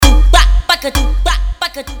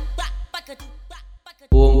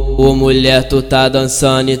Ô mulher, tu tá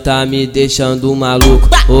dançando e tá me deixando maluco.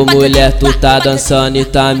 Ô mulher, tu tá dançando e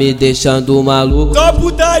tá me deixando maluco. Só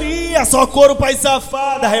putaria, só couro pra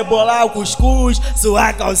safada, rebolar o cuscuz, suar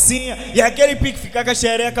a calcinha e aquele pique ficar com a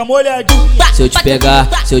xereca molhadinha. Se eu te pegar,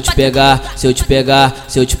 se eu te pegar, se eu te pegar,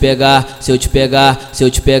 se eu te pegar, se eu te pegar, se eu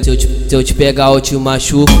te pegar, se eu te pegar, eu te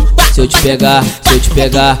machuco. Se eu te pegar, se eu te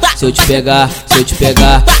pegar, se eu te pegar, se eu te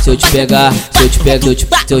pegar, se eu te pegar, se eu te pegar,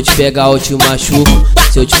 se eu te pegar, eu te machuco.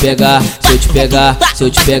 Se eu te pegar, se eu te pegar, se eu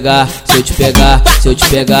te pegar, se eu te pegar, se eu te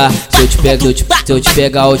pegar, se eu te pegar, se eu te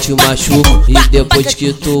pegar, eu te machuco. E depois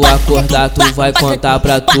que tu acordar, tu vai contar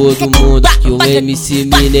pra todo mundo que o MC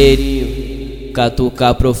Mineirinho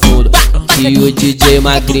catuca profundo, que o DJ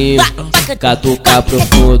Magrinhoo catuca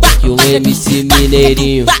profundo, que o MC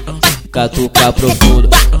Mineirinho catuca profundo,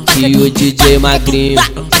 que o DJ Magrinhoo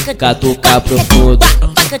catuca profundo,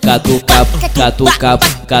 catuca profundo,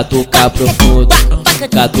 catuca profundo.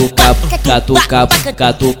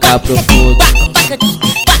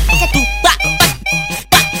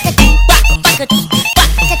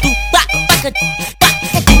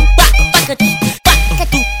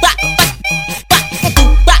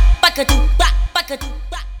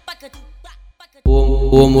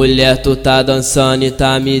 Ô mulher, tu tá dançando e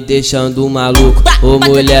tá me deixando maluco. Ô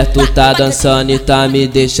mulher, tu tá dançando e tá me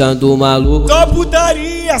deixando maluco. Só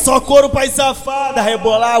putaria, só couro pra safada,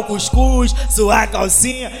 rebolar o cuscuz, suar a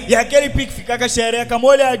calcinha e aquele pique ficar com a xereca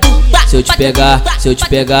molhadinha. Se eu te pegar, se eu te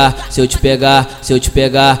pegar, se eu te pegar, se eu te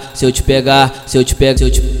pegar, se eu te pegar, se eu te pegar,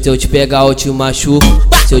 se eu te pegar, eu te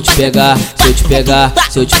machuco. Se eu te pegar, se eu te pegar,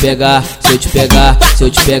 se eu te pegar, se eu te pegar, se eu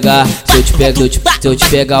te pegar, se eu te pegar, se eu te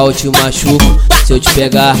pegar, eu te machuco. Se eu te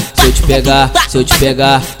pegar, se eu te pegar, se eu te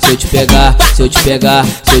pegar, se eu te pegar, se eu te pegar,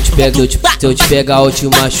 se eu te pegar, se eu te pegar, eu te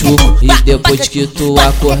machuco. E depois que tu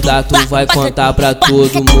acordar, tu vai contar pra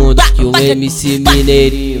todo mundo que o MC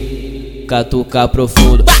Mineirinho catuca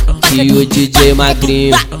profundo, que o DJ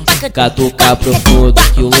Magrinhoo catuca profundo,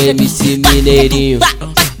 que o MC Mineirinho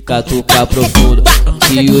catuca profundo,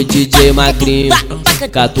 que o DJ Magrinhoo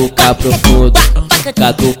catuca profundo,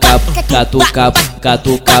 catuca profundo,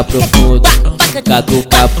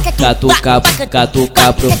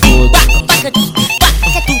 catuca profundo.